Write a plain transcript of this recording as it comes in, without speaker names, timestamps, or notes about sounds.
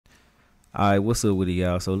Alright, what's up with it,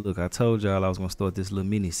 y'all? So look, I told y'all I was gonna start this little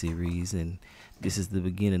mini series, and this is the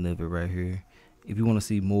beginning of it right here. If you want to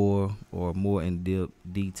see more or more in-depth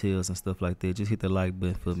details and stuff like that, just hit the like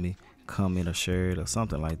button for me, comment or share it or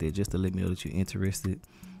something like that, just to let me know that you're interested,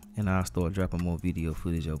 and I'll start dropping more video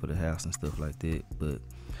footage over the house and stuff like that. But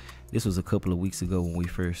this was a couple of weeks ago when we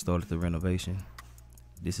first started the renovation.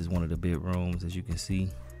 This is one of the bedrooms, as you can see.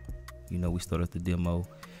 You know, we started the demo,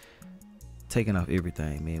 taking off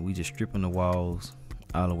everything, man. We just stripping the walls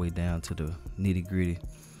all the way down to the nitty gritty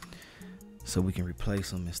so we can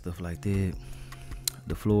replace them and stuff like that.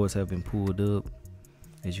 The floors have been pulled up,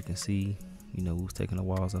 as you can see. You know, we was taking the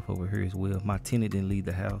walls off over here as well. My tenant didn't leave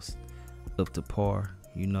the house up to par,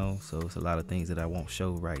 you know, so it's a lot of things that I won't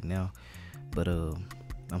show right now. But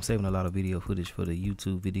I'm saving a lot of video footage for the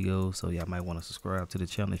YouTube videos, so y'all might want to subscribe to the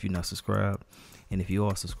channel if you're not subscribed. And if you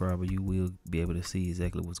are a subscriber, you will be able to see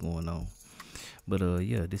exactly what's going on. But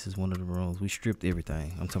yeah, this is one of the rooms. We stripped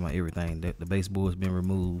everything. I'm talking about everything. The baseboard's been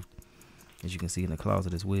removed, as you can see in the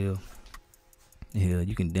closet as well. Yeah,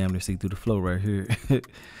 you can damn near see through the floor right here.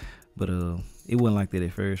 But it wasn't like that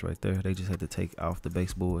at first right there. They just had to take off the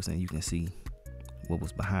baseboards, and you can see what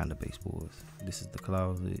was behind the baseboards. This is the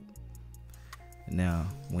closet. Now,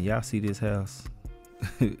 when y'all see this house,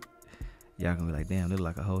 y'all gonna be like, damn, this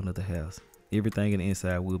like a whole nother house. Everything in the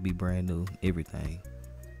inside will be brand new. Everything.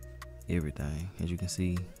 As you can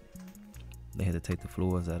see, they had to take the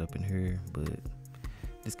floors out up in here, but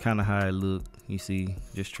it's kind of how it looked. You see,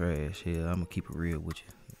 just trash. Yeah, I'm gonna keep it real with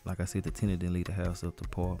you. Like I said, the tenant didn't leave the house up to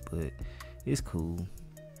par, but it's cool.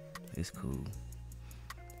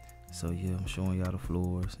 So yeah, I'm showing y'all the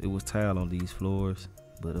floors. It was tile on these floors,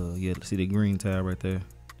 but yeah, see the green tile right there?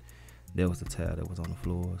 That was the tile that was on the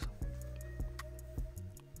floors.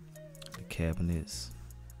 The cabinets.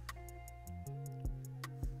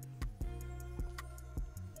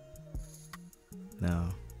 Now,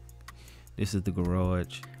 this is the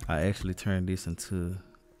garage. I actually turned this into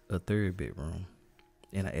a third bedroom,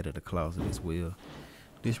 and I added a closet as well.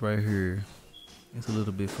 This right here is a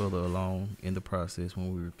little bit further along in the process.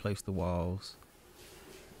 When we replace the walls,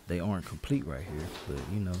 they aren't complete right here, but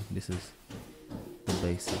you know, this is the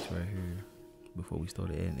basics right here before we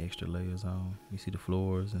started adding extra layers on. You see the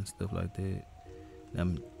floors and stuff like that.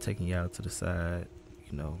 I'm taking y'all to the side.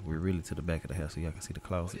 You know, we're really to the back of the house so y'all can see the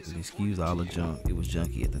closet. And excuse all the junk. It was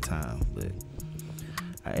junky at the time, but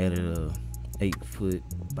I added a 8-foot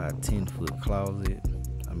by 10-foot closet.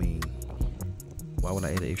 I mean, why would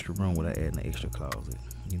I add an extra room without adding an extra closet?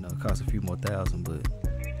 You know, it cost a few more thousand, but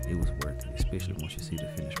it was worth it, especially once you see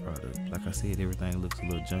the finished product. Like I said, everything looks a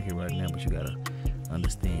little junky right now, but you gotta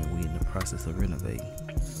understand we in the process of renovating.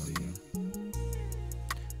 So yeah.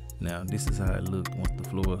 Now this is how it looked once the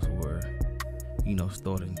floors were, you know,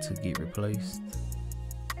 starting to get replaced.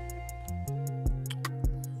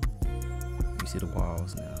 You see the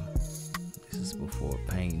walls now. This is before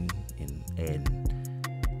painting and adding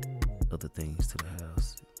other things to the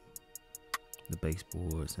house. The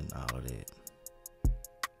baseboards and all of that.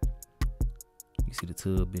 You see the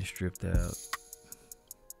tub been stripped out.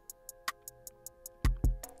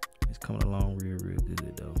 It's coming along real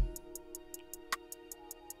good though.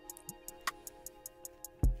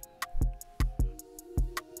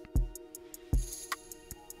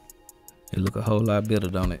 It look a whole lot better,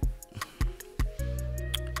 don't it?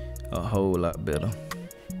 A whole lot better.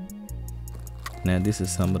 Now this is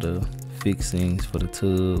some of the fixings for the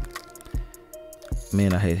tub.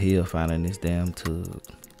 Man, I had hell finding this damn tub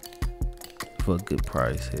for a good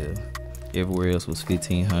price. Hell, everywhere else was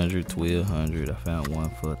 $1,500, $1,200. I found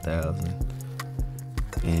one for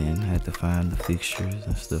 $1,000, and I had to find the fixtures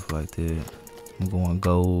and stuff like that. I'm going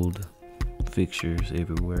gold fixtures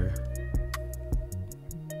everywhere.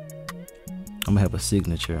 I'm gonna have a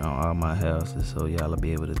signature on all my houses so y'all will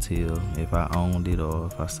be able to tell if I owned it or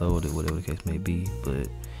if I sold it, whatever the case may be. But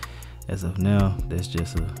as of now, that's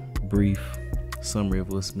just a brief summary of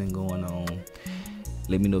what's been going on.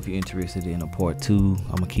 Let me know if you're interested in a part 2.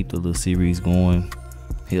 I'm gonna keep the little series going.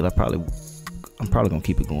 Hell, I'm probably gonna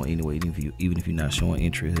keep it going anyway, even if you're not showing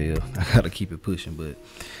interest. Hell, I gotta keep it pushing. But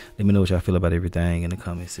let me know what y'all feel about everything in the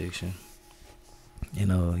comment section. And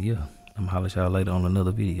yeah, I'm gonna holler at y'all later on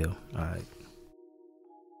another video. All right.